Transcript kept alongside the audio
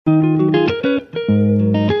Hi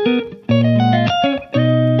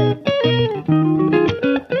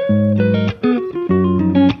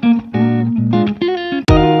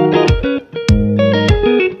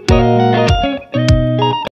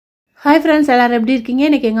friends, எல்லோரும் எப்படி இருக்கீங்க?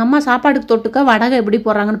 இன்றைக்கி எங்கள் அம்மா சாப்பாட்டுக்கு தொட்டுக்க வடகை எப்படி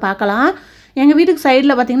போடுறாங்கன்னு பார்க்கலாம். எங்கள் வீட்டுக்கு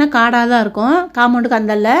சைடில் பார்த்திங்கன்னா காடாக தான் இருக்கும், காம்பவுண்டுக்கு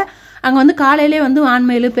அந்தல்ல. அங்கே வந்து காலையிலே வந்து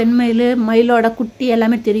ஆண்மயில் பெண்மயில் மயிலோட குட்டி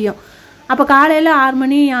எல்லாமே தெரியும். அப்போ காலையில் 6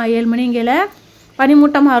 மணி 7 மணிங்கில்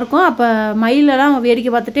பனிமூட்டமாக இருக்கும். அப்போ மயிலெல்லாம் வேடிக்கை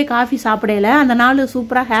பார்த்துட்டே காஃபி சாப்பிடையில அந்த நாள்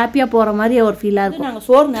சூப்பராக ஹாப்பியாக போகிற மாதிரி ஒரு ஃபீலாக இருக்கும். நாங்கள்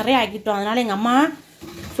சோறு நிறைய ஆக்கிட்டோம். அதனால் எங்கள் அம்மா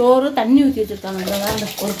சோறு தண்ணி ஊற்றி வச்சுருக்காங்க.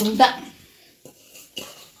 ஒரு குண்டா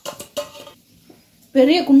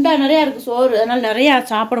பெரிய குண்டா நிறையா இருக்குது சோறு, அதனால் நிறையா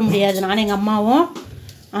சாப்பிட முடியாது நானும் எங்கள் அம்மாவும்.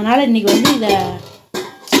 அதனால் இன்றைக்கி வந்து இதை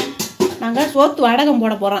நாங்கள் சோத்து வடகம்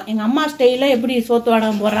போட போகிறோம். எங்கள் அம்மா ஸ்டைலில் எப்படி சோத்து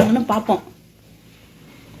வடகம் போடுறாங்கன்னு பார்ப்போம்.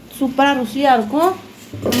 சூப்பராக ருசியாக இருக்கும்.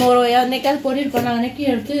 நம்ம ஒரு என்னைக்காவது பொரியல் பண்ண அன்னைக்கு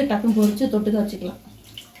எடுத்து டக்குன்னு பொரித்து தொட்டுக்க வச்சுக்கலாம்.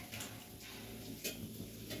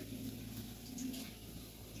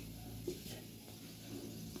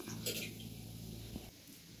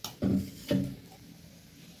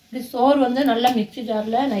 இப்படி சோறு வந்து நல்லா மிக்ஸி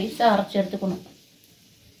ஜாரில் நைஸாக அரைச்சி எடுத்துக்கணும்.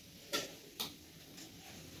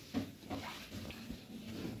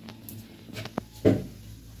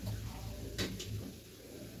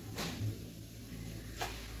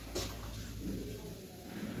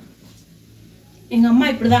 எங்கள் அம்மா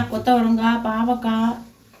இப்படி தான் கொத்தவரங்காய் பாவக்காய்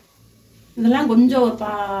இதெல்லாம் கொஞ்சம்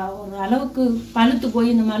ஒரு அளவுக்கு பழுத்து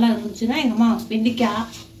போய் இந்த மாதிரிலாம் இருந்துச்சுன்னா எங்கள் அம்மா வெண்டிக்காய்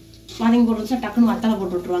வதங்கி போட்டுருந்துச்சுன்னா டக்குன்னு வத்தலை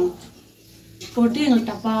போட்டு விட்ருவாங்க. போட்டு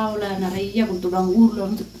எங்களுக்கு டப்பாவில் நிறைய கொடுத்துடுவாங்க ஊரில்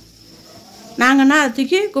வந்து. நாங்கன்னா அதை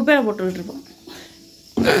தூக்கி குப்பையில் போட்டுக்கிட்டுருப்போம்.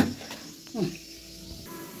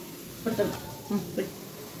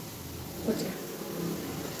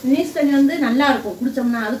 நீஸ் தண்ணி வந்து நல்லா இருக்கும்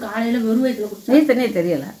குடித்தோம்னா. அது காலையில் வெறும் வயிற்றுல குடிச்சோம். நீஸ் தண்ணியே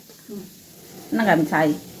தெரியலை என்னங்க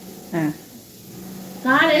சாய்.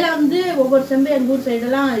 காலையில் வந்து ஒவ்வொரு செம்பு எங்கள் ஊர்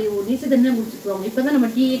சைடெல்லாம் நீச தண்ணி தான் குடிச்சிக்குவாங்க. இப்போ தான் நம்ம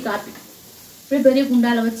டீ காப்பி அப்படியே பெரிய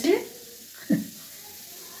குண்டால வச்சு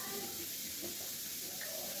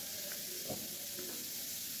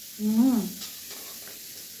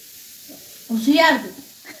ருசியா இருக்கு.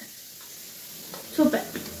 சூப்பர்.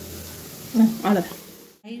 அவ்வளோதான்.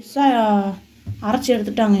 நைஸாக அரைச்சி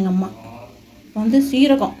எடுத்துட்டாங்க எங்கள் அம்மா. வந்து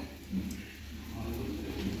சீரகம்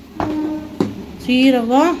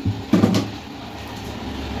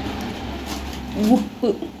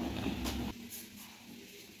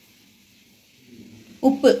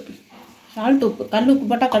உப்பு சால்ட் உப்பு கல் உப்பு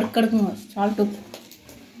போட்டால் கடுக்குங்க. சால்ட் உப்பு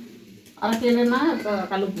அரைக்கலைன்னா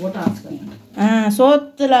கல் உப்பு போட்டு அரைச்சிக்கோங்க.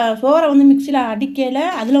 சோறை வந்து மிக்சியில் அடிக்கையில்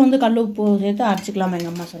அதில் வந்து கல் உப்பு சேர்த்து அரைச்சிக்கலாமா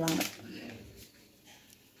எங்கள் அம்மா சொன்னாங்க.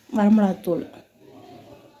 வரமிளகாத்தூள்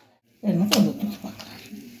என்ன சொல்லுங்க.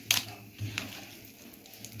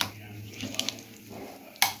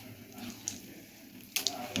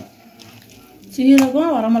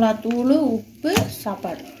 சீரகம் வரமிளகாத்தூள் உப்பு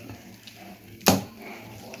சாப்பாடு.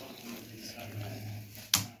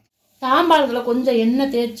 தாம்பாளத்தில் கொஞ்சம்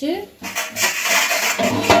எண்ணெய் தேய்ச்சி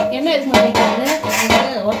எண்ணெய் எதுக்கு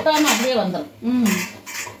மாட்டேங்கிறது ஒட்டாமல் அப்படியே வந்துடும்.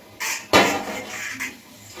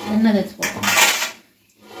 எண்ணெய் தேய்ச்சி போட்டோம்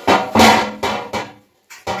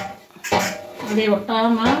அப்படியே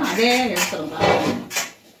ஒட்டாமல் அதே எடுத்துருங்க.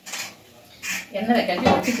 எண்ணெய்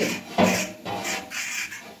வைக்காட்டி ஒட்டிக்கணும்.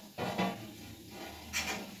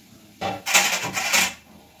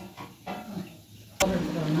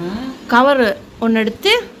 கவர் ஒன்று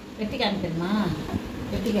எடுத்து வெட்டி காமிக்கணுமா?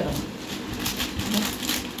 வெட்டிக்கிறோம்.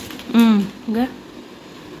 இங்கே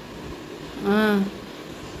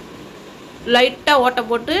லைட்டாக ஓட்டை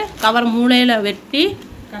போட்டு கவர் மூளையில் வெட்டி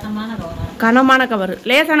கனமான கவர்.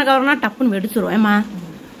 லேசான கவர்னா டப்புன்னு வெடிச்சிரும். ஏம்மா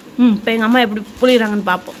இப்போ எங்கள் அம்மா எப்படி புளிகிறாங்கன்னு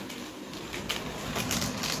பார்ப்போம்.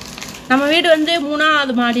 நம்ம வீடு வந்து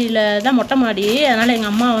 3ஆவது மாடியில் தான், மொட்டை மாடி. அதனால்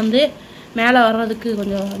எங்கள் அம்மா வந்து மேலே வர்றதுக்கு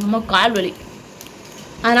கொஞ்சம் ரொம்ப கால் வலி.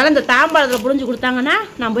 அதனால் இந்த தாம்பாளத்தில் புழிஞ்சு கொடுத்தாங்கன்னா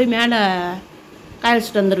நான் போய் மேலே காய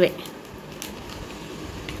வச்சுட்டு வந்துடுவேன்.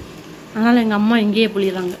 அதனால் எங்கள் அம்மா இங்கேயே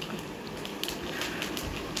புளிகிறாங்க.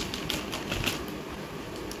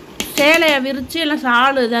 சேலையை விரித்து எல்லாம்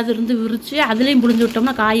சால் ஏதாவது இருந்து விரித்து அதுலேயும் புழிஞ்சு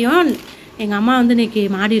விட்டோம்னா காயும். எங்கள் அம்மா வந்து இன்றைக்கி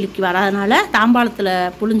மாடியிலுக்கு வராதனால தாம்பாளத்தில்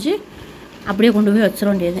புழிஞ்சு அப்படியே கொண்டு போய் வச்சிட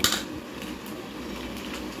வேண்டியது.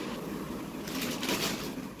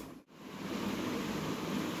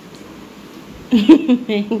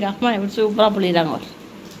 எங்கள் அம்மா எப்படி சூப்பராக புளிகிறாங்க.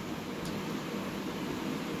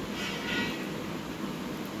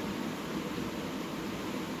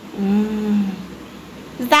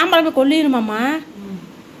 தாம்பாளம் கொல்லிடுமாம்மா?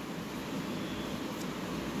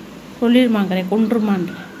 கொல்லிடுமாங்கிறேன்,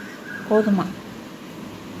 கொன்றுமான்ற கோதுமா.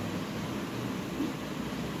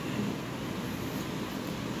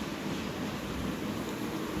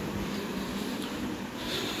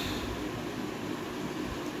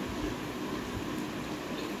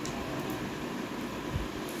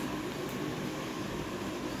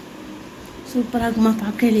 சூப்பராக இருக்குமா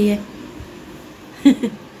பார்க்கலையே.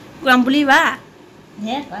 நான் புளிவா?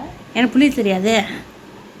 ஏப்பா எனக்கு புளி தெரியாது.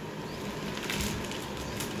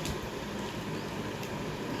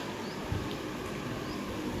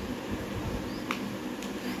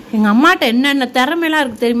 எங்கள் அம்மாட்ட என்னென்ன திறமையெல்லாம்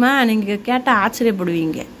இருக்குது தெரியுமா? நீங்கள் கேட்டால்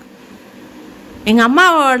ஆச்சரியப்படுவீங்க. எங்கள்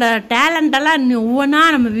அம்மாவோட டேலண்டெல்லாம் இன்னும் ஒவ்வொன்றா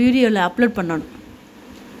நம்ம வீடியோவில் அப்லோட் பண்ணணும்.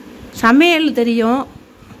 சமையல் தெரியும்.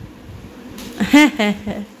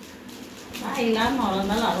 தாய் இல்லாமல்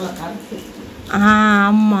வளர்ந்தாலும் அவ்வளோ கருத்து.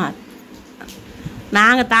 ஆமாம்,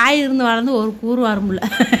 நாங்கள் தாய் இருந்து வளர்ந்து ஒரு கூறு வரமுல்ல.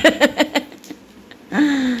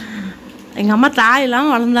 எங்கள் அம்மா தாய்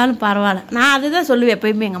இல்லாமல் வளர்ந்தாலும் பரவாயில்ல. நான் அதை தான் சொல்லுவேன்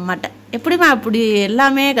எப்பயுமே எங்கள் அம்மாட்ட. எப்படிம்மா அப்படி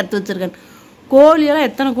எல்லாமே கற்று வச்சுருக்கேன். கோழியெல்லாம்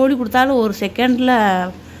எத்தனை கோழி கொடுத்தாலும் ஒரு செகண்டில்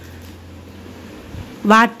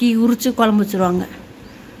வாட்டி உரித்து குழம்பு வச்சுருவாங்க.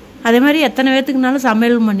 அதே மாதிரி எத்தனை பேர்த்துக்குனாலும்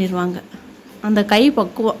சமையல் பண்ணிடுவாங்க. அந்த கை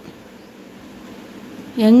பக்குவம்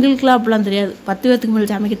எங்களுக்கெலாம் அப்படிலாம் தெரியாது. 10 பேர்த்துக்கு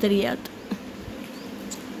மேலே சமைக்க தெரியாது.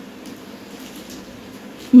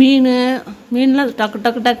 மீன்லாம் டக்கு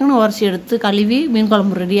டக்கு டக்குன்னு உரசி எடுத்து கழுவி மீன்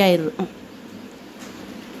குழம்பு ரெடி ஆயிடும்.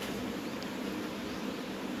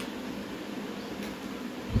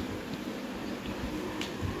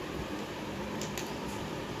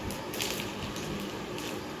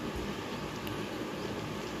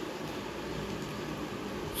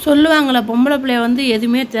 சொல்லுவாங்களே பொம்பளை பிள்ளைய வந்து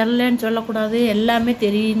எதுவுமே தெரிலன்னு சொல்லக்கூடாது, எல்லாமே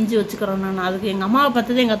தெரிஞ்சு வச்சுக்கிறோம். நான் அதுக்கு எங்கள் அம்மாவை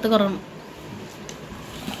பார்த்து எங்கள் கற்றுக்கிறோம்.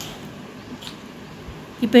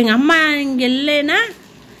 இப்போ எங்கள் அம்மா இங்கே இல்லைன்னா,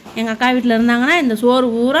 எங்கள் அக்கா வீட்டில் இருந்தாங்கன்னா இந்த சோறு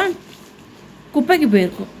பூரா குப்பைக்கு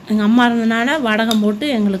போயிருக்கும். எங்கள் அம்மா இருந்தனால வடகம் போட்டு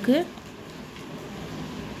எங்களுக்கு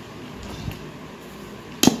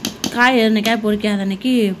காய் என்னைக்காய் பொறிக்காத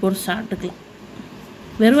அன்னைக்கு பொறிச்சு சாப்பிட்டுக்கலாம்.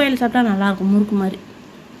 வெறும் வயலில் சாப்பிட்டா நல்லாயிருக்கும். முறுக்கு மாதிரி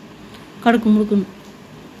கடுக்கு முறுக்குன்னு.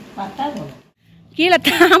 கீழே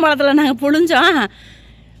தாம்பழத்தில் நாங்கள் புழிஞ்சோம்.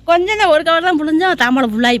 கொஞ்சம் தான் ஒரு கவர் தான் புழிஞ்சோம்.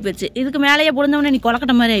 தாம்பழம் ஃபுல்லாகி போயிடுச்சு. இதுக்கு மேலேயே புழிஞ்சோம்னா நீ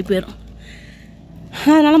கொலக்கட்டை மாதிரி ஆகி போயிடும்.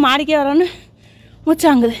 அதனால் மாடிக்கே வரோன்னு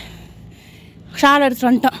மூச்சாங்குது. ஷால் எடுத்துட்டு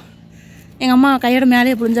வந்துட்டோம். எங்கள் அம்மா கையோட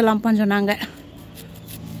மேலேயே புழிஞ்சிடலாம்ப்பான்னு சொன்னாங்க.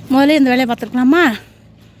 முதல்ல இந்த வேலையை பார்த்துருக்கலாமா?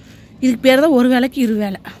 இதுக்கு பேர் தான் ஒரு வேலைக்கு 2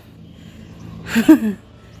 வேலை.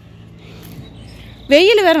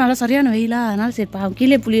 வெயில் வேறு நல்லா சரியான வெயிலா, அதனால் சரி பாவம்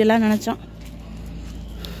கீழே புளியெல்லாம் நினச்சோம்.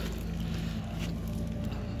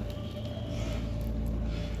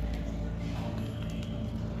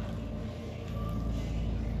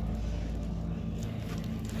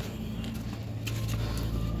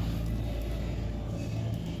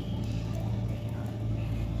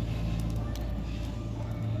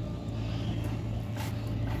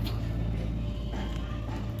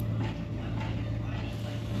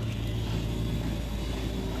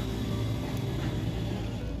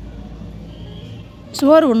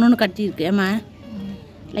 சோறு ஒன்று கட்டியிருக்கு. ஏம்மா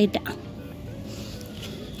லைட்டாக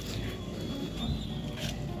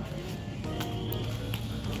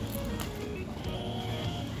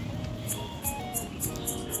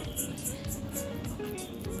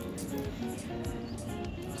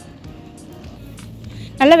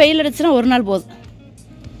நல்லா வெயில் அடிச்சுன்னா ஒரு நாள் போதும்.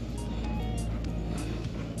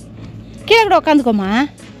 கீழே கூட உட்காந்துக்கோமா,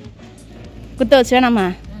 குத்த வச்சு வேணாம்மா.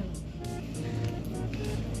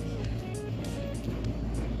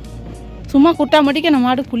 சும்மா குட்டா மாட்டிக்க நம்ம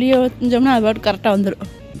மாட்டு புளியை வச்சோம்னா அது பாட்டு கரெக்டாக வந்துடும்.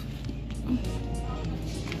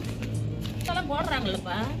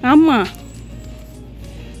 போடுறாங்களப்பா. ஆமாம்,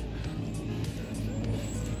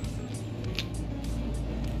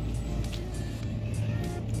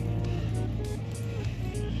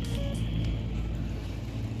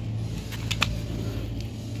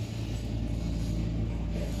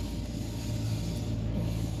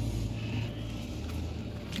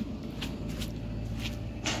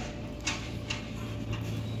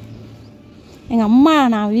 எங்கள் அம்மா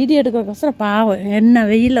நான் வீடியோ எடுக்கிறக்கோசரம் பாவம் என்ன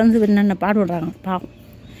வெயிலில் வந்து என்னென்ன பாடுபடுறாங்க பாவம்.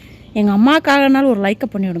 எங்கள் அம்மாக்காகனாலும் ஒரு லைக்கை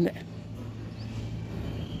பண்ணிவிடுங்க.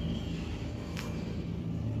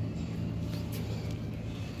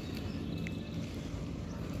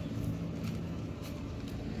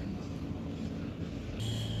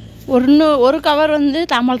 ஒரு கவர் வந்து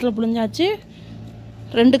தாம்பாளத்தில் புழிஞ்சாச்சு,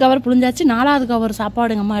 2 கவர் புழிஞ்சாச்சு. 4வது கவர்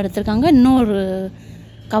சாப்பாடு எங்கள் அம்மா எடுத்திருக்காங்க. இன்னொரு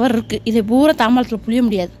கவர் இருக்குது. இதை பூரா தாம்பாளத்தில் புளிய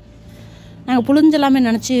முடியாது. நாங்கள் புழிஞ்செல்லாமே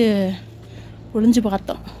நினச்சி புழிஞ்சு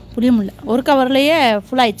பார்த்தோம், புளிய முடியல. ஒரு கவர்லேயே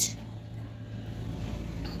ஃபுல் ஆயிடுச்சு.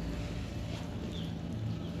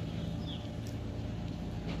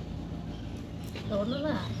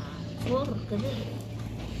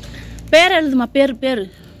 பேர் எழுதுமா, பேர்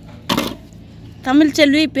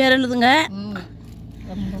தமிழ்ச்செல்வி பேர் எழுதுங்க.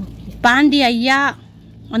 பாண்டி ஐயா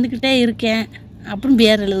வந்துக்கிட்டே இருக்கேன் அப்படின்னு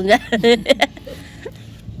பேர் எழுதுங்க.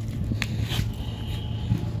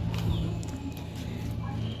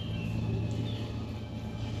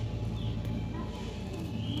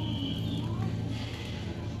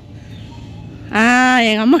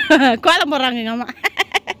 எங்கள் அம்மா கோலம் போடுறாங்க எங்கள் அம்மா.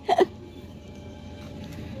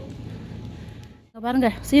 பாருங்க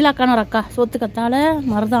சீலாக்கான ஒரு அக்கா சோத்து கத்தாழை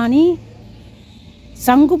மருதாணி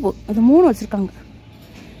சங்குப்பூ அது 3 வச்சுருக்காங்க.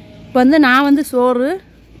 இப்போ வந்து நான் வந்து சோறு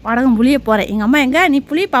வடகம் புளிய போகிறேன். எங்கள் அம்மா எங்கே நீ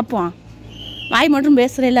புளி பார்ப்போம் வாய் மட்டும்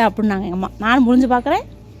பேசுகிறேல அப்படின்னாங்க எங்கள் அம்மா. நானும் புளிஞ்சு பார்க்குறேன்.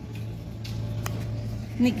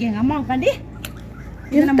 இன்னைக்கு எங்கள் அம்மா உட்காண்டி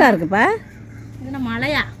இருக்கா இருக்குப்பா. இது நம்ம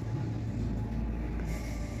மழையா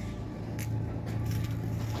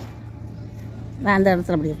நான் அந்த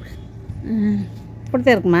இடத்துல அப்படியே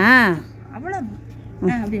இப்படித்தான் இருக்குமா அவ்வளோ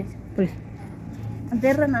அப்படியே புளி நான்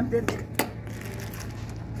தெரிறேன் நான் தெரிஞ்சு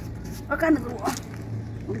உக்காந்துக்குருவோம்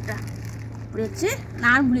அப்படிட்டா அப்படி வச்சு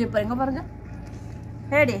நானும் புளிய போகிறேன். எங்கே பாருங்க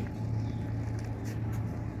ஏடி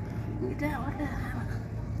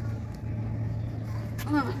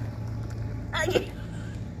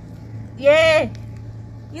ஏ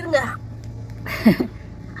இருங்க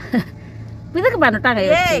புதுக்கு பண்ணிட்டாங்க.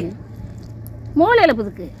 ஏய் மூளையில்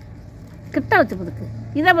புதுக்கு கிட்ட வச்சு புதுக்கு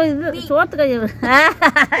இதை இது சோத்து கை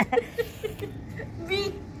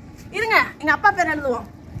இருங்க எங்கள் அப்பா பேர் எழுதுவோம்.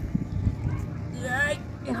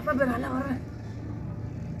 எங்கள் அப்பா பேர் நல்லா வர்றேன்.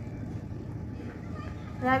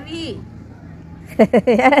 ரவி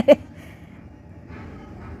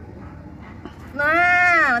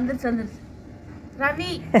வந்துருச்சு வந்துருச்சு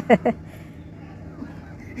ரவி.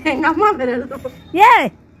 எங்க அம்மா பேர் எழுதுவோம். ஏய்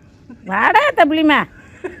வாடா தப்பிலிமா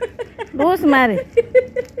லூஸ் மாதிரி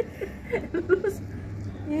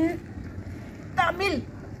தமிழ்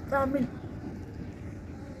தமிழ்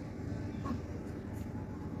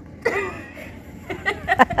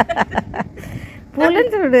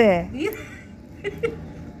புளிஞ்சு விடு.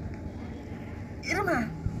 இருமா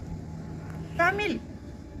தமிழ்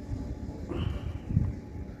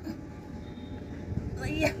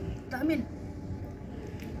ஐயா தமிழ்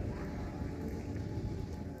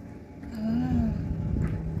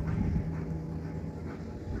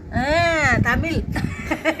தமிழ்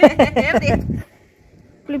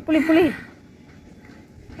புளி புளி புளி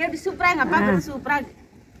எப்படி சூப்பரா எங்க அப்பா பேர் சூப்பரா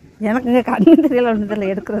எனக்கு இங்கே கண்ணு தெரியல ஒன்றும்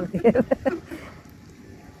தெரியல எடுக்கிறதுக்கு.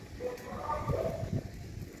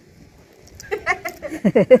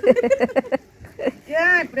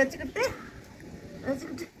 இப்படி வச்சுக்கிட்டு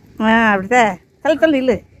அப்படிதான் தள்ளி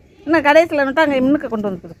இல்லை இன்னும் கடைசியில் மட்டும் அங்கே முன்னுக்கு கொண்டு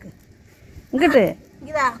வந்து புதுக்கு இங்கிட்டு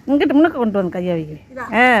இங்கிட்டு முன்னுக்கு கொண்டு வந்து கையை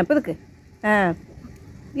வைக்க புதுக்கு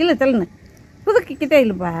இல்லை தள்ளுன்னு புதுக்கிக்கிட்டே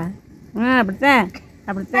இல்லைப்பா அப்படித்தான்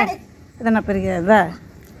அப்படித்தான் இதென்ன பெரிய இதா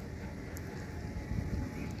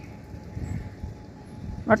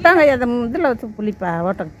ஒட்டாங்க அதை இதில் வச்சு புளிப்பா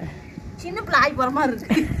ஓட்டக்கிட்ட சின்ன பிள்ளை ஆகி போகிற மாதிரி இருக்கு.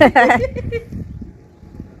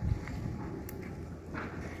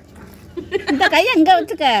 இந்த கையை இங்கே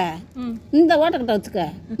வச்சுக்க இந்த ஓட்டக்கிட்ட வச்சுக்க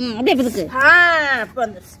அப்படியே புதுக்கு இப்போ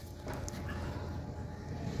வந்துருச்சு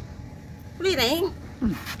புளியுறேன்.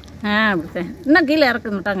 அப்படித்தான் இன்னும் கீழே இறக்க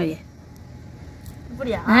மாட்டாங்க ஐயா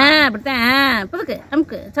இப்படியா அப்படித்தான் புதுக்கு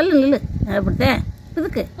நமக்கு சொல்லு நில்லு அப்படித்தான்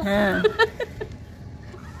புதுக்கு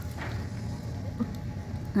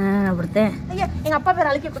அப்படித்தான். ஐயா எங்க அப்பா பேர்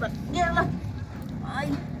அழைக்க கூடாது.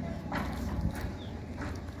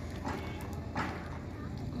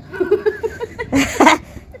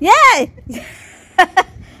 ஏய்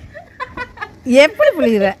எப்படி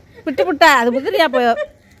புளிகிற விட்டு விட்டா அது புதிரியா போய்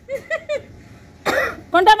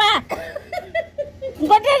கொண்டாமா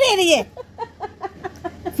கொண்டாடே இல்லையே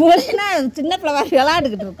புளினா சின்ன பிள்ளை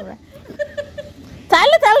விளையாண்டுக்கிட்டு இருக்கிறேன்.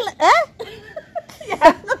 தள்ளு தள்ளு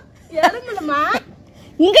இறங்கணுமா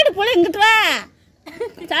இங்கிட்டு புளி இங்கிட்டு வா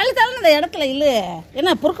தள்ளு தள்ளு இந்த இடத்துல இல்லை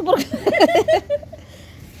என்ன பொறுக்கு பொறுக்கு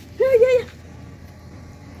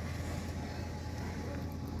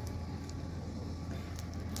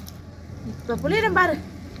இப்போ புளியிடம் பாரு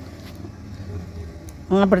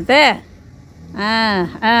அப்படித்தான்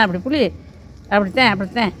அப்படி புளி அப்படித்தான்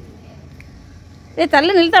அப்படித்தான்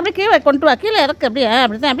தள்ளி நிறுத்த அப்படியே கீழே கொண்டு வா கீழே இறக்கு அப்படியே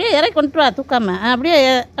அப்படித்தான் அப்படியே இறக்கி கொண்டு வா தூக்காம அப்படியே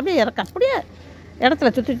அப்படியே இறக்க அப்படியே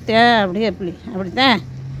இடத்துல சுற்றிக்கிட்டேன் அப்படியே புளி அப்படித்தான்.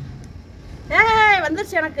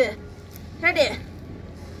 வந்துருச்சு எனக்கு கேடி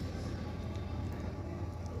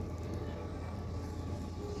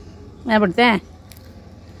அப்படித்தான்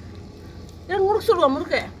முறுக்கு சுடுவோம்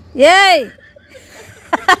முறுக்கு. ஏய்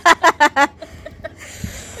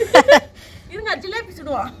இருங்க ஜிலேபி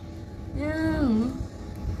சுடுவோம்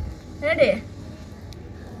கேடி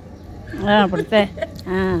அப்படித்தான்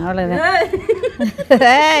அவ்வளோதான்.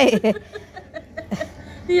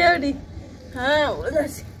 ஏடி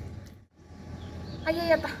ஒழுங்காச்சு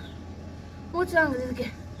ஐயாத்தா மூச்சு வாங்குது இதுக்கு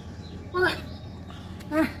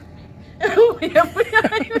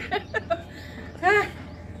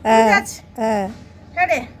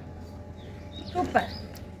சூப்பர்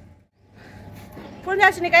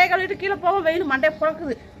புரிஞ்சாச்சு. நீ கையை கழுவிட்டு கீழே போக, வெயில் மண்டையை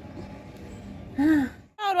புழக்குது.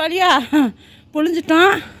 ஒரு வழியா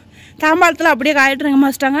புழிஞ்சிட்டோம். தாம்பாளத்தில் அப்படியே காயிட்டுருங்க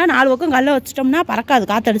மாச்சிட்டாங்க. 4 பக்கம் கல்லை வச்சிட்டோம்னா பறக்காது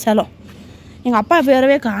காற்றடிச்சாலும். எங்கள் அப்பா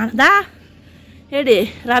பேரவே காணுதா ஏடி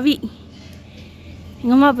ரவி.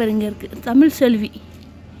 எங்கள் அம்மா பேர் இங்கே இருக்குது, தமிழ் செல்வி.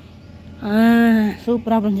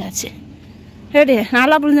 சூப்பராக புரிஞ்சாச்சு. ஏடி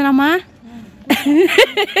நல்லா புரிஞ்சனாம்மா.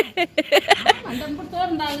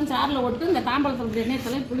 சாரில் ஓட்டு இந்த தாம்பழத்தில் எண்ணெய்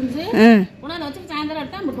புளிஞ்சு உணவு வச்சு சாயந்தரம்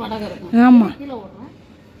எடுத்தால் மட்டும் வடகை இருக்கும். ஆமாம், கீழே ஓடுறோம்.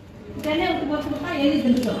 எண்ணெய் விட்டு போட்டுட்டா எலி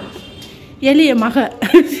தின்னுக்கிறோம். எலிய மக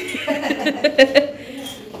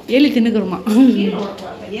எலி தின்னுக்கிறோமா?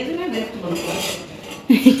 எதுவுமே வேஸ்ட் பண்ணுவோம்.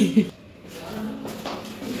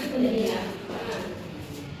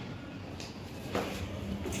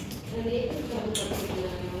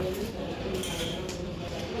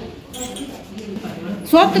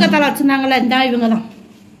 சோத்து கத்தால வச்சிருந்தாங்களே இந்த இவங்க தான்.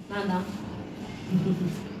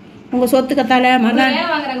 உங்க சொத்து கத்தால மறுநாள் வேலை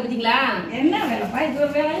வாங்குறாங்க பார்த்தீங்களா? என்ன வேலைப்பா இது?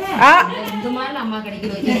 ஒரு வேலை இந்த மாதிரி அம்மா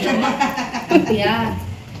கிடைக்குது அப்படியா?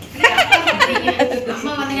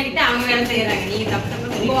 அம்மா வந்து கட்டிட்டு அவங்க வேலை செய்யறாங்க. நீங்க தப்பு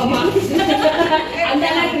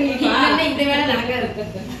இந்த வேலை நாங்க இருக்கு.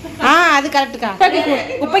 அது கரெக்டுக்கா.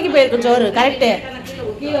 குப்பைக்கு போயிருக்கும் சோறு. கரெக்டு.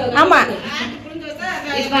 ஆமா,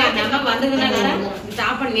 இப்ப நம்ம வந்ததுனால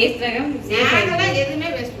சாப்பாடு வேஸ்ட் ஆகும். எதுவுமே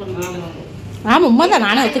வேஸ்ட் பண்ணுவோம். ஆமா உண்மைதான்.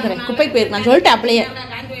 நானே ஒத்துக்கிறேன். குப்பைக்கு போயிருக்கு. நான் சொல்லிட்டேன் அப்படியே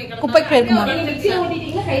குப்பைக்கு போயிருக்குமா.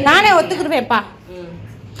 நானே ஒத்துக்குருவேன்ப்பா.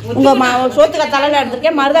 உங்க சோத்துக்க தலையில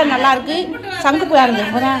எடுத்துருக்கேன். மருதாணி நல்லா இருக்கு. சங்குப்பூ யாருங்க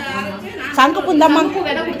சங்குப்பூ இந்தாம்மா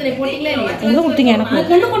எங்க கொடுத்தீங்க?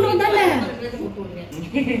 எனக்கு கொண்டு வந்தால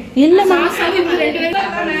இல்லம்மா.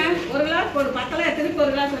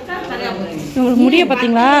 உங்களுக்கு முடிய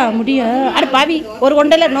பாத்தீங்களா? முடிய அட பாவி. ஒரு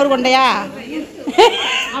கொண்டையில இன்னொரு கொண்டையா?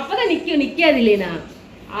 அப்பதான் நிக்காது இல்லையா?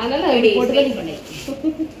 அதனால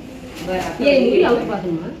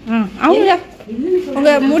அவங்க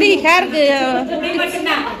உங்க முடி ஹேருக்கு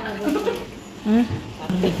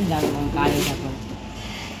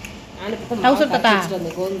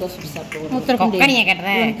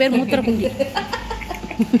பேர் மூத்திரக்குண்டி.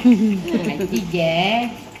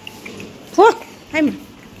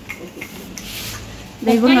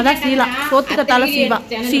 இவங்கதான் சீலா. சோத்து கத்தால சீலா.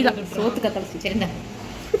 சீலா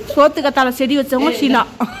சோத்து கத்தால செடி வச்சவங்க ஷீலா.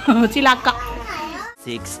 ஷீலா அக்கா.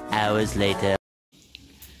 6 hours later.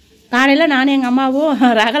 காலையில் நானும் எங்கள் அம்மாவும்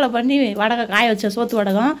ரகலை பண்ணி வடகை காய வச்ச சோத்து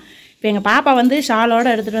வடகம். இப்போ எங்கள் பாப்பா வந்து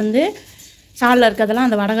ஷாலோடு எடுத்துகிட்டு வந்து ஷாலில் இருக்கிறதெல்லாம்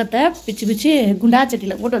அந்த வடகத்தை பிச்சு பிச்சு குண்டா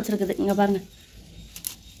சட்டியில் போட்டு வச்சுருக்குது. இங்கே பாருங்கள்.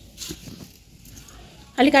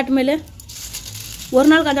 அள்ளி காட்டு மேலே ஒரு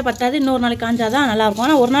நாள் காஞ்சா பத்தாது, இன்னொரு நாளைக்கு காஞ்சாதான் நல்லாயிருக்கும்.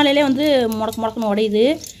 ஆனால் ஒரு நாளையிலே வந்து முடக்குன்னு உடையுது.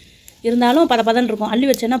 இருந்தாலும் பதன்னு இருக்கும். அள்ளி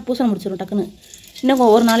வச்சேன்னா பூசணை முடிச்சிடும் டக்குன்னு. இன்னும்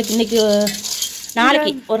ஒரு நாளைக்கு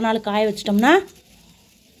நாளைக்கு ஒரு நாளைக்கு காய வச்சிட்டோம்னா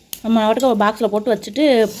நம்ம வாட்டுக்கு ஒரு பாக்ஸில் போட்டு வச்சுட்டு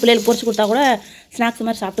பிள்ளைகளுக்கு பொரிச்சு கொடுத்தா கூட ஸ்நாக்ஸ்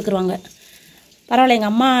மாதிரி சாப்பிட்டுக்குருவாங்க. பரவாயில்ல.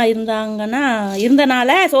 எங்கள் அம்மா இருந்தனால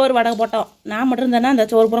சோறு வடகை போட்டோம். நான் மட்டும் இருந்தேன்னா அந்த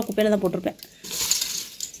சோறு பூரா குப்பையில் தான் போட்டிருப்பேன்.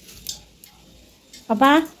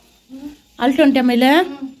 அப்பா அல்ட்டு வந்துட்டேன் அம்மையில்.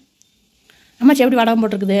 அம்மாச்சி எப்படி வடகம்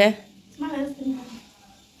போட்டிருக்குது?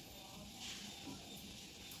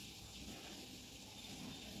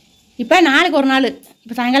 இப்போ நாளைக்கு ஒரு நாள்,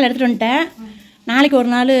 இப்போ சாயங்காலம் எடுத்துகிட்டு வந்துட்டேன். நாளைக்கு ஒரு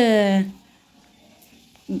நாள்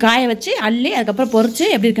காய வச்சு அள்ளி அதுக்கப்புறம் பொரிச்சு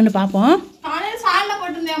எப்படி இருக்குன்னு பார்ப்போம். சால்ல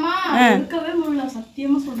போட்டிருந்தேமா இருக்கவே முடியல.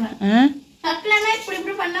 சத்தியமா சொல்றேன். தட்டலன்னா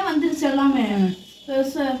இப்படி பண்ண வந்துருச்சு எல்லாமே.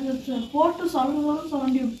 போட்டு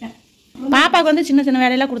சொல்லி விட்டேன். பாப்பாவுக்கு வந்து சின்ன சின்ன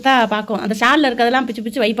வேலையெல்லாம் கொடுத்தா பார்க்கும். அந்த ஷாலில் இருக்கிறதெல்லாம் பிச்சு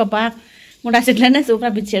பிச்சு வைப்பாப்பா. முண்டாசிட்டுலன்னு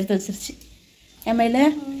சூப்பராக பிச்சு எடுத்து வச்சிருச்சு எம்மையில்.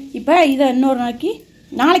 இப்போ இதை இன்னொரு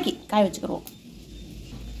நாளைக்கு காய வச்சுக்கிறோம்.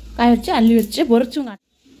 காய வச்சு அள்ளி வச்சு பொரிச்சுங்க.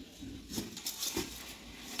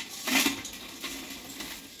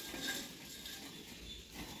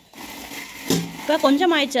 இப்போ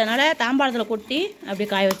கொஞ்சம் ஆயிடுச்சு. அதனால் தாம்பாளத்தில் கொட்டி அப்படியே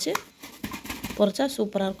காய வச்சு பொரிச்சா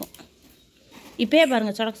சூப்பராக இருக்கும். இப்போயே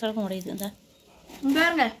பாருங்கள் சொடக்கம் உடையுது. இந்த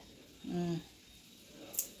பாருங்க.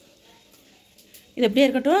 இது எப்படியே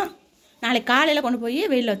இருக்கட்டும். நாளைக்கு காலையில் கொண்டு போய்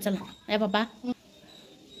வெயிலில் வச்சிடலாம். ஏப்பாப்பா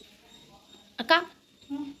அக்கா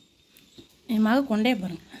என் மக கொண்டே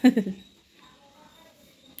பாருங்க.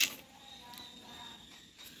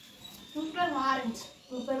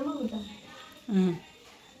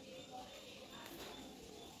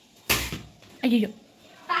 ஐயோ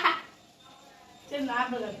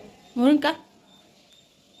முருங்கா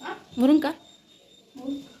முருங்கா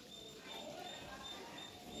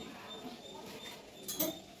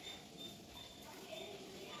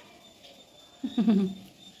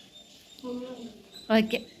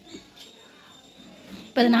ஓகே.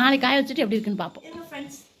 இப்போ அது நாளைக்கு காய வச்சுட்டு எப்படி இருக்குன்னு பார்ப்போம்.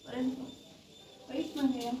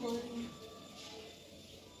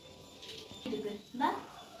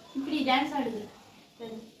 இப்படி டான்ஸ் ஆடுது.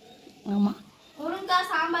 ஆமாம். முருங்கைக்காய்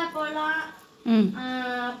சாம்பார் போடலாம். ம்.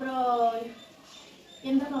 அப்புறம்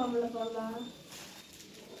எந்த குழம்புல போடலாம்?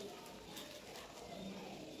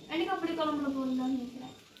 எனக்கு அப்படி குழம்புல போடலாம்னு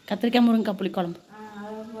நினைக்கிறேன். கத்திரிக்காய் முருங்கைக்காய் புளிக்குழம்பு.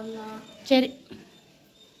 அதை போடலாம். சரி,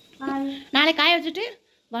 நாளைக்கு காய வச்சுட்டு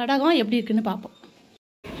வடகம் எப்படி இருக்குன்னு பார்ப்போம்.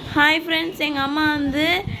 ஹாய் ஃப்ரெண்ட்ஸ், எங்கள் அம்மா வந்து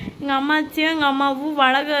எங்கள் அம்மாச்சியும் எங்கள் அம்மாவும்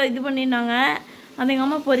வடகை இது பண்ணியிருந்தாங்க. அது எங்கள்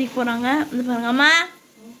அம்மா பொறிக்க போகிறாங்க. வந்து பாருங்க அம்மா,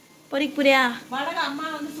 பொறிக்க புரியா? வடகம் அம்மா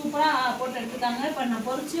வந்து சூப்பராக போட்டு எடுத்துட்டாங்க. இப்போ நான்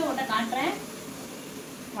பொறிச்சு உங்கள்கிட்ட காட்டுறேன்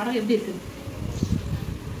வடகம் எப்படி இருக்குது.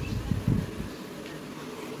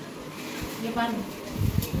 இங்கே பாருங்க,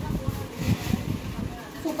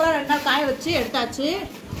 சூப்பராக 2 நாள் காய வச்சு எடுத்தாச்சு.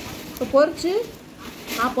 இப்போ பொறிச்சு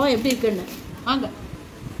பார்ப்போம் எப்படி இருக்குன்னு. வாங்க.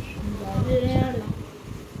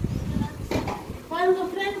 பாருங்க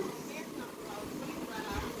ஃப்ரெண்ட்ஸ்,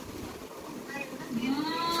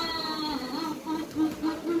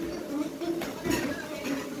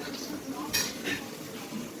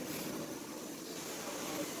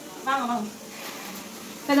 வாங்க வாங்க.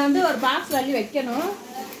 இதை வந்து ஒரு பாக்ஸ் அள்ளி வைக்கணும்.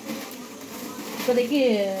 இப்போதைக்கு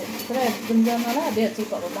கூட கொஞ்சனால அப்படியே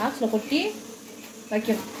வச்சுருக்கோம். ஒரு பாக்ஸில் கொட்டி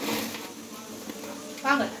வைக்கணும்.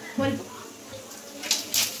 வாங்க பொரிப்போம்.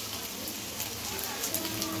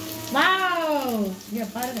 வாவ், இங்கே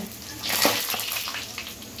பாருங்க.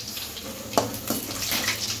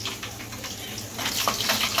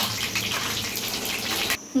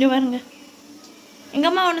 இங்கே பாருங்க, எங்கள்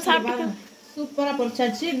அம்மா ஒன்று சாப்பிட்டு சூப்பராக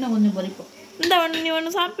பொரிச்சாச்சு. இன்னும் கொஞ்சம் பொரிப்போம். இந்த ஒன்று நீ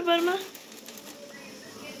ஒன்று சாப்பிட்டு பாருமா.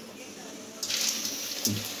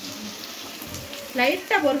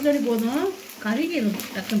 லைட்டாக பொரிச்சோடி போதும், கருகிடும்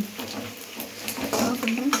டக்குன்னு.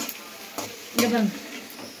 இங்கே பாருங்க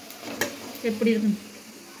எப்படி இருக்குன்னு.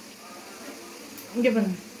 இங்கே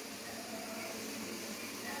பாருங்க.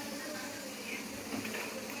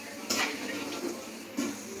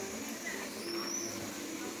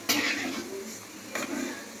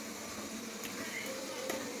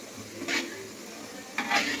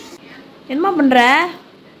 என்னம்மா பண்ணுற?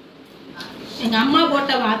 எங்கள் அம்மா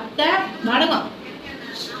போட்ட வடகம்,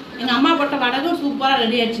 எங்கள் அம்மா போட்ட வடகம் சூப்பராக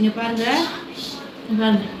ரெடி ஆயிடுச்சுங்க. பாருங்க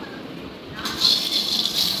பாருங்க.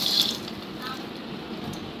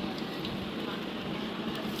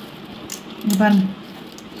 இங்க பாருங்க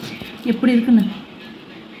எப்படி இருக்குன்னு.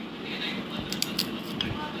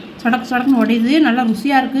 சடக்கு சடக்குன்னு உடையுது. நல்லா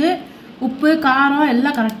ருசியாக இருக்குது. உப்பு காரம்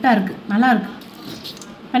எல்லாம் கரெக்டாக இருக்குது. நல்லா இருக்குது.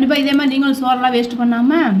 கண்டிப்பாக இதே மாதிரி நீங்களும் சோறெல்லாம் வேஸ்ட்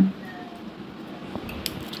பண்ணாமல்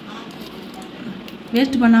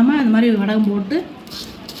இந்த மாதிரி வடகம் போட்டு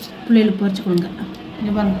பிள்ளைகளுக்கு பொரிச்சு கொடுங்க.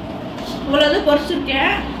 இங்கே பாருங்க, இவ்வளோ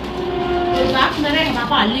பொரிச்சிருக்கேன். ஒரு பாக்ஸ் நிறைய எங்கள்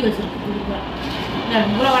பாப்பா அள்ளி வச்சுருக்கு.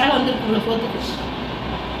 இவ்வளோ வடகம் வந்துருக்கு இவ்வளோ சோத்துக்கு.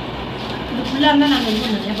 இது ஃபுல்லாக இருந்தால் நாங்கள் இது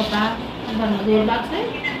பண்ணுவோம். பாப்பா பாருங்க, அது ஒரு பாக்ஸு.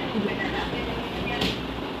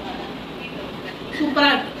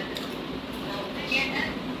 சூப்பராக இருக்குது.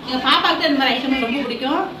 எங்கள் பாப்பாவுக்கு இந்த மாதிரி ஐட்டம் ரொம்ப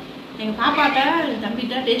பிடிக்கும். எங்கள் பாப்பாட்ட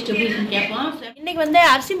தம்பிகிட்ட டேஸ்ட் எப்படி இருக்குன்னு கேட்போம். இன்றைக்கி வந்து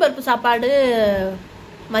அரிசி பருப்பு சாப்பாடு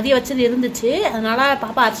மதியம் வச்சது இருந்துச்சு. அதனால்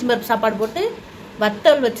பாப்பா அரிசி பருப்பு சாப்பாடு போட்டு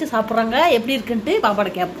வத்தல் வச்சு சாப்பிட்றாங்க. எப்படி இருக்குன்ட்டு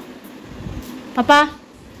பாப்பாட்ட கேட்போம். பாப்பா,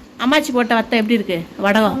 அம்மாச்சி போட்ட வத்தை எப்படி இருக்கு?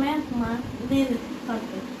 வடகம்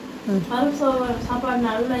சாப்பாடு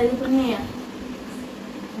நல்லா இது பண்ணி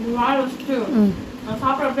வாழை வச்சுட்டு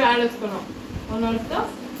சாப்பிட அப்படியே ஆள் வச்சுக்கணும். ஒன்று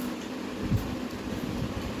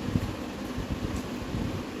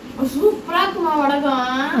சூப்பரா இருக்குமா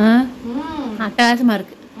வடகம். அட்டகாசமா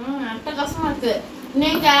இருக்கு. அட்டகாசமா இருக்கு.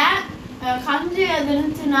 நீங்க கஞ்சி அது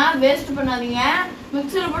இருந்துச்சுன்னா வேஸ்ட் பண்ணாதீங்க.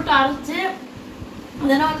 மிக்சர் போட்டு அரைச்சு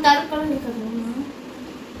அதெல்லாம் வந்து கருப்பு கலர் இருக்குது.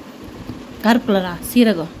 கருப்பு கலரா?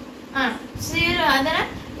 சீரகம். சீரகம்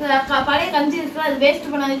அதெல்லாம் பழைய கஞ்சி இருக்கு. அது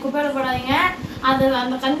வேஸ்ட் பண்ணாதீங்க, குப்பையில போடாதீங்க. அது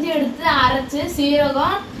அந்த கஞ்சி எடுத்து அரைச்சு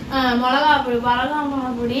சீரகம் மிளகா பொடி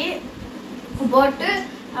போட்டு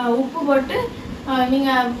உப்பு போட்டு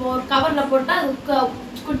நீங்கள் ஒரு கவரில் போட்டு அது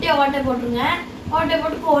குட்டியாக ஓட்டை போட்டுருங்க. ஓட்டை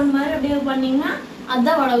போட்டு கோன் மாதிரி அப்படியே பண்ணிங்கன்னா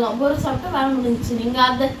அதுதான் வடகம். பொருள் சாப்பிட்டு வேலை முடிஞ்சிச்சு. நீங்கள்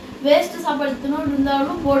அதை வேஸ்ட்டு சாப்பாடு தின்னு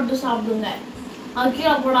இருந்தாலும் போட்டு சாப்பிடுங்க. அது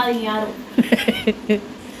கீழே போடாதீங்க யாரும்.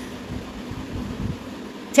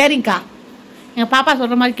 சரிங்கக்கா, எங்கள் பாப்பா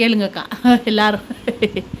சொல்கிற மாதிரி கேளுங்கக்கா எல்லாரும்.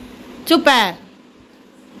 சூப்பர்.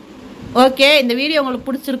 ஓகே, இந்த வீடியோ உங்களுக்கு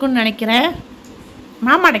பிடிச்சிருக்குன்னு நினைக்கிறேன்.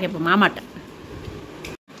 மாமாட்ட கேட்போம்.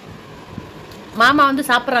 மாமா வந்து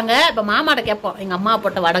சாப்பிட்றாங்க. இப்போ மாமாட்ட கேட்போம் எங்கள் அம்மா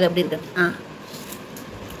போட்ட வடகம் எப்படி இருக்கு.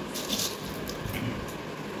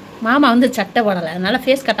 மாமா வந்து சட்டை போடலை, அதனால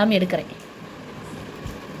ஃபேஸ் கட்டாமல் எடுக்கிறேன்.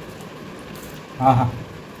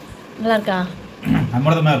 நல்லா இருக்கா?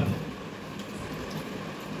 அமிர்தமாக இருக்கு.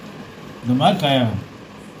 இந்த மாதிரி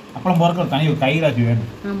அப்பளம் போறக்க தனி ஒரு கைராசி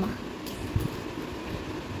வேணும். ஆமாம்,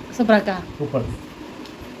 சூப்பராக்கா. சூப்பர்.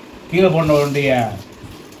 கீழே போட வேண்டிய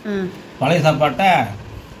பழைய சாப்பாட்டை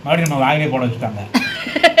மறுபடியும் நம்ம வாயிலே போட வச்சுட்டாங்க.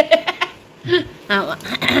 ஆமாம்,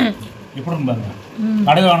 எப்படின்னு பாருங்க,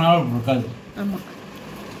 கடையில் வாங்கினாலும் இப்படி இருக்காது. ஆமாம்.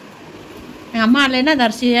 எங்கள் அம்மா இல்லைன்னா அந்த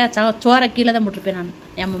அரிசியை சோறை கீழே தான் போட்டிருப்பேன் நான்.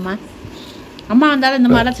 என் அம்மா வந்தாலும் இந்த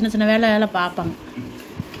மாதிரிலாம் சின்ன சின்ன வேலையெல்லாம் பார்ப்பாங்க.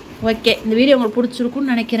 ஓகே, இந்த வீடியோ உங்களுக்கு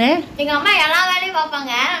பிடிச்சிருக்குன்னு நினைக்கிறேன். எங்கள் அம்மா எல்லா வேலையும்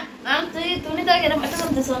பார்ப்பாங்க, துணி துவைக்கிற மட்டும்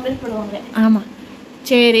கொஞ்சம் சோம்பேறிப்படுவாங்க. ஆமாம்,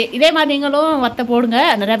 சரி, இதே மாதிரி நீங்களும் வத்த போடுங்க.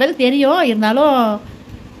 நிறைய பேருக்கு தெரியும், இருந்தாலும்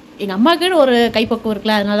எங்கள் அம்மாவுக்குன்னு ஒரு கைப்பக்குவம்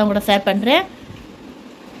இருக்குல்ல, அதனால கூட ஷேர் பண்ணுறேன்.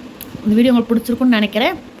 இந்த வீடியோ உங்களுக்கு பிடிச்சிருக்குன்னு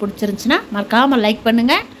நினைக்கிறேன். பிடிச்சிருந்துச்சுன்னா மறக்காமல் லைக்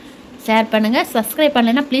பண்ணுங்கள், ஷேர் பண்ணுங்கள். சப்ஸ்கிரைப்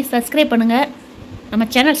பண்ணலைன்னா ப்ளீஸ் சப்ஸ்கிரைப் பண்ணுங்கள். நம்ம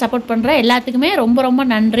சேனல் சப்போர்ட் பண்ணுற எல்லாத்துக்குமே ரொம்ப ரொம்ப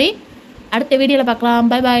நன்றி. அடுத்த வீடியோவில் பார்க்கலாம்.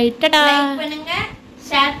 பை பாய், டடா. லைக் பண்ணுங்க,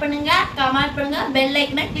 ஷேர் பண்ணுங்க, கமெண்ட் பண்ணுங்க, பெல்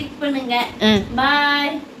ஐக்கனை கிளிக் பண்ணுங்க.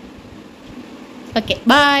 பாய். ஓகே,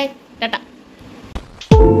 பாய், டடா.